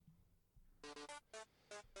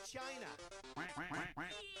China. I'm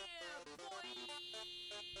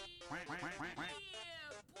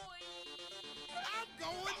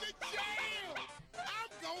going to jail! I'm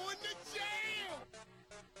going to jail!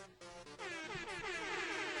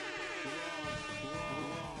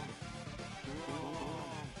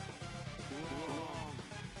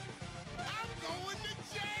 I'm going to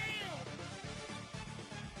jail!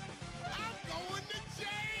 I'm going to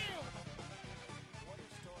jail! What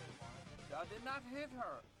is story, Mark? I did not hit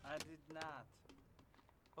her. I did not.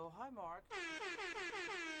 Oh, hi, Mark.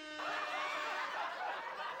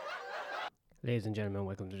 Ladies and gentlemen,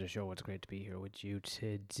 welcome to the show. It's great to be here with you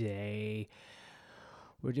today.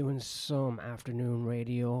 We're doing some afternoon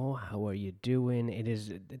radio. How are you doing? It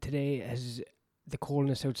is today, as the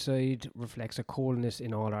coldness outside reflects a coldness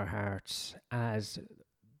in all our hearts, as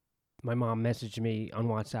my mom messaged me on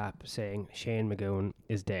WhatsApp saying Shane Mcgowan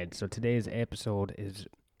is dead. So today's episode is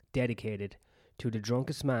dedicated to the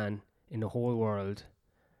drunkest man in the whole world,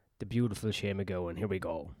 the beautiful Shane Mcgowan. Here we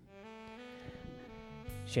go.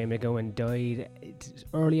 Shane Mcgowan died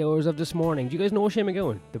early hours of this morning. Do you guys know Shane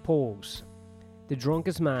Mcgowan? The Pogues. The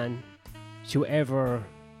drunkest man to ever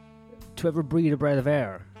breathe a breath of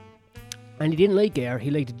air. And he didn't like air,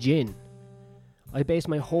 he liked gin. I based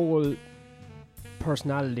my whole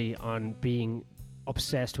personality on being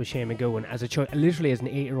obsessed with Shane Mcgowan as a child, literally as an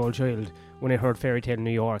 8-year-old child, when I heard Fairy Tale in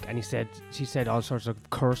New York, and she said all sorts of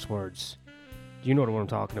curse words. Do you know what I'm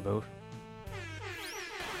talking about?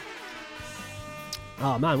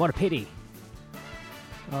 Oh man, what a pity.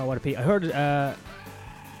 Oh, what a pity. I heard a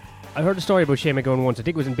story about Shane Mcgowan once. I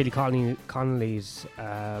think it was in Billy Connolly's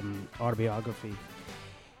autobiography.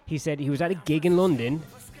 He said he was at a gig in London,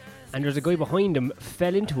 and there's a guy behind him,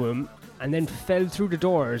 fell into him, and then fell through the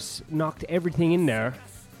doors, knocked everything in there.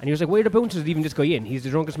 And he was like, why are the bouncers leaving this guy in? He's the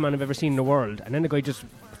drunkest man I've ever seen in the world. And then the guy just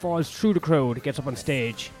falls through the crowd, gets up on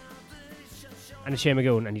stage, and it's Shane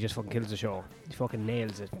Mcgowan, and he just fucking kills the show. He fucking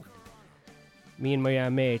nails it. Me and my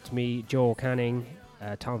mates, Joe Canning,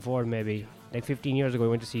 Tom Ford maybe, like 15 years ago, we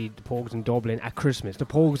went to see the Pogues in Dublin at Christmas. The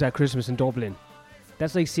Pogues at Christmas in Dublin.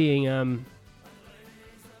 That's like seeing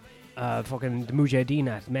fucking the Mujahideen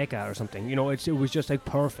at Mecca or something. You know, it was just like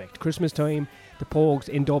perfect. Christmas time, the Pogues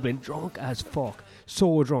in Dublin, drunk as fuck.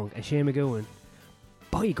 So drunk. And Shane Mcgowan,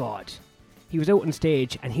 by God, he was out on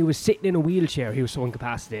stage and he was sitting in a wheelchair. He was so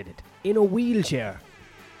incapacitated. In a wheelchair.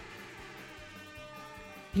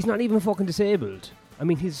 He's not even fucking disabled. I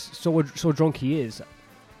mean, he's so drunk he is.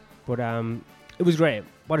 But it was great.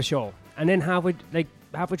 What a show. And then halfway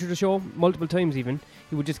through the show, multiple times even,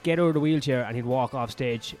 he would just get out of the wheelchair and he'd walk off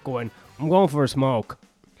stage going, I'm going for a smoke.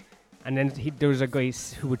 And then there was a guy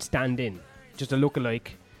who would stand in, just a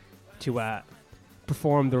lookalike, to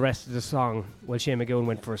perform the rest of the song while Shane Mcgowan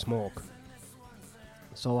went for a smoke.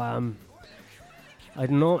 So, I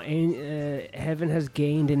don't know, heaven has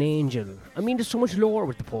gained an angel. I mean, there's so much lore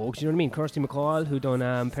with the Pogues, you know what I mean? Kirsty MacColl, who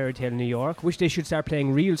done Fairy Tale in New York, which they should start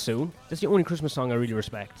playing real soon. That's the only Christmas song I really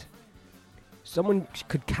respect. Someone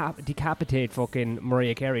could decapitate fucking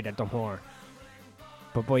Mariah Carey, that dumb whore.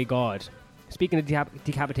 But by God. Speaking of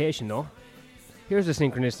decapitation though, here's the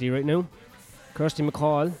synchronicity right now. Kirsty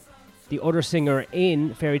MacColl, the other singer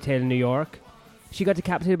in Fairy Tale in New York, she got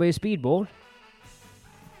decapitated by a speedboat.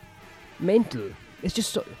 Mental. It's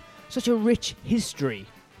just such a rich history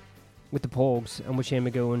with the Pogues and with Shane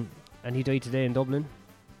Mcgowan, and he died today in Dublin.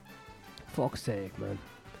 Fuck's sake, man.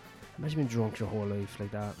 Imagine being drunk your whole life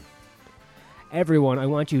like that. Everyone, I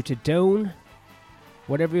want you to down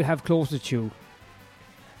whatever you have closest to you.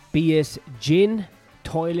 Be it gin,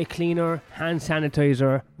 toilet cleaner, hand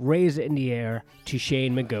sanitizer, raise it in the air to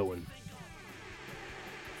Shane Mcgowan.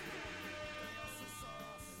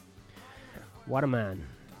 What a man.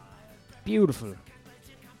 Beautiful.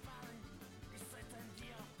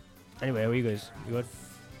 Anyway, how are you guys? You good?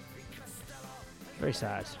 Very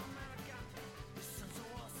sad.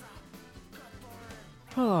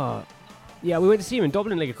 Oh, yeah, we went to see him in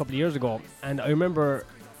Dublin like a couple of years ago, and I remember,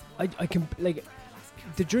 I can like,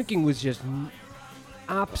 the drinking was just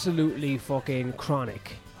absolutely fucking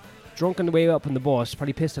chronic. Drunk on the way up on the bus,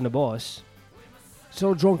 probably pissed on the bus.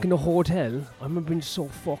 So drunk in the hotel. I remember being so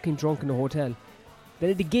fucking drunk in the hotel. Then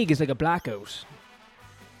at the gig, it's like a blackout.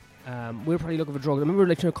 We were probably looking for drugs. I remember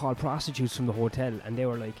like trying to call prostitutes from the hotel, and they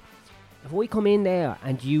were like, if we come in there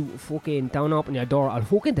and you fucking down open your door, I'll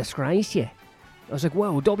fucking disgrace you. I was like,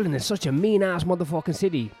 wow, Dublin is such a mean ass motherfucking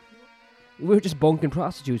city. We were just bunking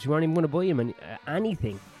prostitutes. We weren't even going to buy them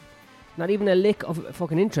anything. Not even a lick of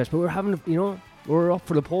fucking interest, but we were having, you know, we were up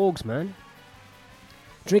for the Pogues, man.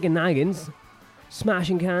 Drinking naggins,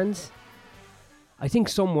 smashing cans. I think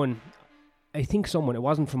someone I think someone, it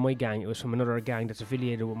wasn't from my gang, it was from another gang that's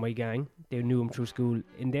affiliated with my gang. They knew him through school.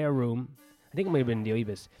 In their room, I think it might have been in the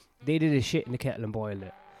Ibis, they did his shit in the kettle and boiled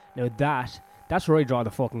it. Now that's where I draw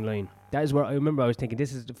the fucking line. That is where I remember I was thinking,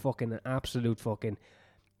 this is the fucking absolute fucking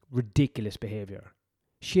ridiculous behaviour.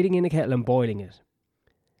 Shitting in the kettle and boiling it.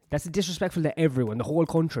 That's disrespectful to everyone, the whole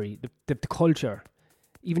country, the culture,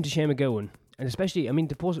 even to Shane Mcgowan. And especially, I mean,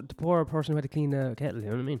 the poor person who had to clean the kettle, you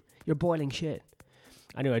know what I mean? You're boiling shit.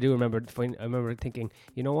 Anyway, I do remember thinking,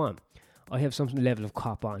 you know what? I have some level of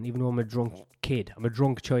cop on, even though I'm a drunk kid. I'm a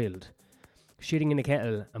drunk child. Shitting in a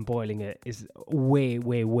kettle and boiling it is way,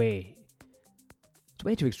 way, way. It's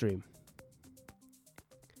way too extreme.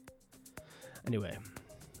 Anyway,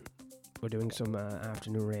 we're doing some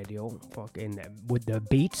afternoon radio, fucking with the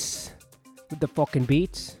beats, with the fucking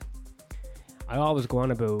beats. I always go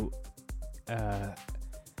on about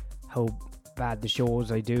how bad the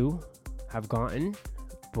shows I do have gotten,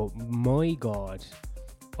 but my God,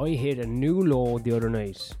 I hit a new low the other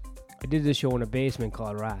night. I did this show in a basement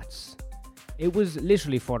called Rats. It was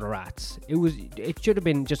literally for the rats. It should have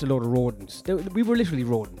been just a load of rodents. We were literally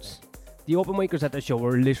rodents. The open micers at the show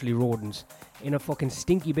were literally rodents in a fucking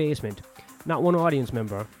stinky basement. Not one audience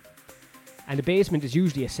member. And the basement is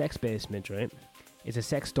usually a sex basement, right? It's a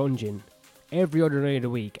sex dungeon every other night of the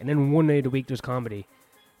week. And then one night of the week there's comedy.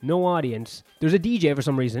 No audience. There's a DJ for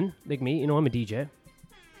some reason, like me. You know, I'm a DJ.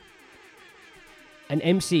 An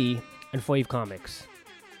MC and 5 comics.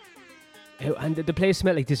 And the place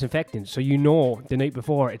smelled like disinfectant, so you know the night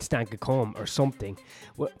before it stank of cum or something.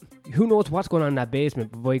 Well, who knows what's going on in that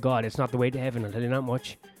basement, but by God, it's not the way to heaven, I'll tell you that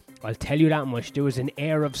much. I'll tell you that much. There was an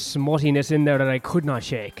air of smuttiness in there that I could not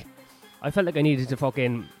shake. I felt like I needed to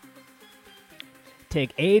fucking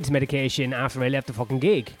take AIDS medication after I left the fucking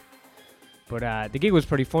gig. But the gig was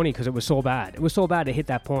pretty funny because it was so bad. It was so bad it hit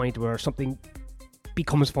that point where something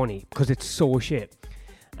becomes funny because it's so shit.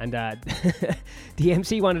 And the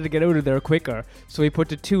MC wanted to get out of there quicker, so he put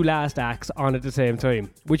the 2 last acts on at the same time,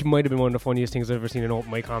 which might have been one of the funniest things I've ever seen in open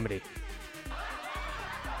mic comedy.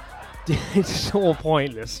 It's so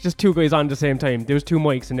pointless. Just 2 guys on at the same time. There was 2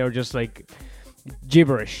 mics and they were just like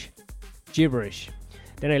gibberish.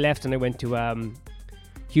 Then I left and I went to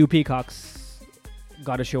Hugh Peacock's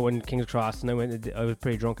got a show in King's Cross, and I was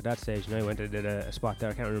pretty drunk at that stage, and I went and did a spot there.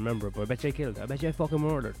 I can't remember, but I bet you I killed. I bet you I fucking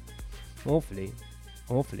murdered. Hopefully.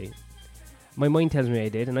 My mind tells me I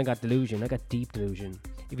did, and I got delusion. I got deep delusion.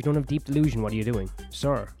 If you don't have deep delusion, what are you doing?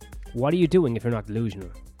 Sir, what are you doing if you're not delusional?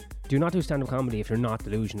 Do not do stand-up comedy if you're not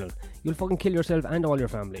delusional. You'll fucking kill yourself and all your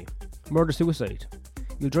family. Murder-suicide.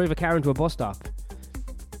 You'll drive a car into a bus stop.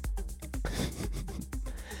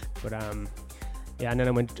 But, yeah, and then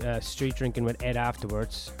I went street drinking with Ed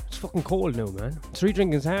afterwards. It's fucking cold now, man. Street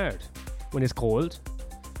drinking's hard when it's cold.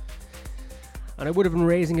 And I would have been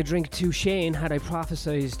raising a drink to Shane had I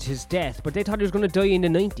prophesized his death, but they thought he was going to die in the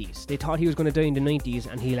 90s. They thought he was going to die in the 90s,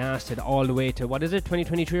 and he lasted all the way to,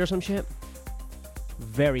 2023 or some shit?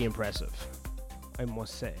 Very impressive, I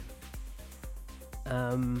must say.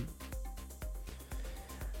 And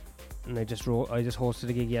I just hosted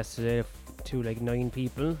a gig yesterday to like 9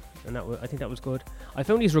 people, and I think that was good. I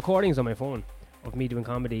found these recordings on my phone of me doing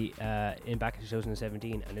comedy back in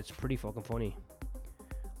 2017, and it's pretty fucking funny.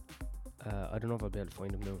 I don't know if I'll be able to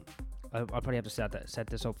find them now. I'll probably have to set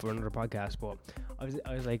this up for another podcast, but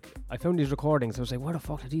I was like, I found these recordings. I was like, where the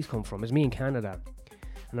fuck did these come from? It's me in Canada.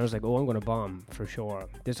 And I was like, oh, I'm going to bomb for sure.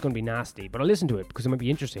 This is going to be nasty, but I'll listen to it because it might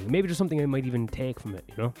be interesting. Maybe there's something I might even take from it,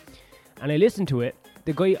 you know? And I listened to it.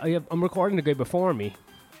 The guy, I'm recording the guy before me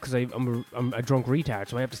because I'm a drunk retard,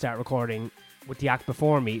 so I have to start recording with the act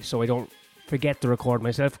before me so I don't forget to record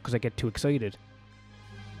myself because I get too excited.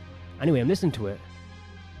 Anyway, I'm listening to it.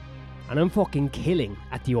 And I'm fucking killing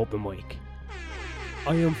at the open mic.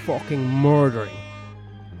 I am fucking murdering.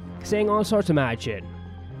 Saying all sorts of mad shit.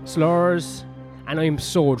 Slurs. And I'm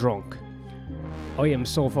so drunk. I am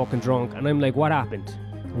so fucking drunk. And I'm like, what happened?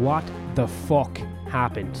 What the fuck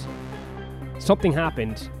happened? Something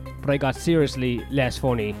happened, but I got seriously less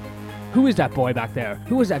funny. Who is that boy back there?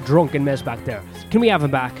 Who is that drunken mess back there? Can we have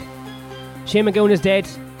him back? Shane Mcgowan is dead.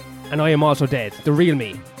 And I am also dead. The real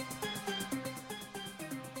me.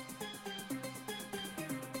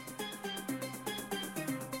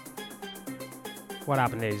 What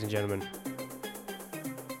happened, ladies and gentlemen?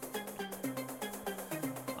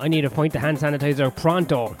 I need a pint of hand sanitizer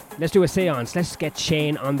pronto. Let's do a seance. Let's get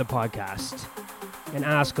Shane on the podcast and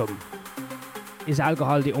ask him, is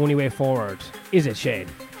alcohol the only way forward? Is it, Shane?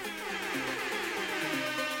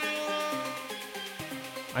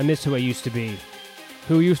 I miss who I used to be.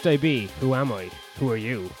 Who used I be? Who am I? Who are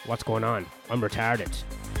you? What's going on? I'm retarded.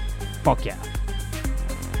 Fuck yeah.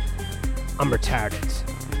 I'm retarded.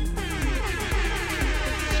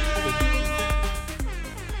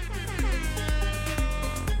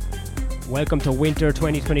 Welcome to winter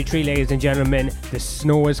 2023, ladies and gentlemen. The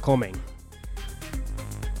snow is coming.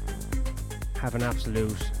 Have an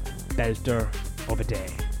absolute belter of a day.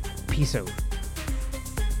 Peace out.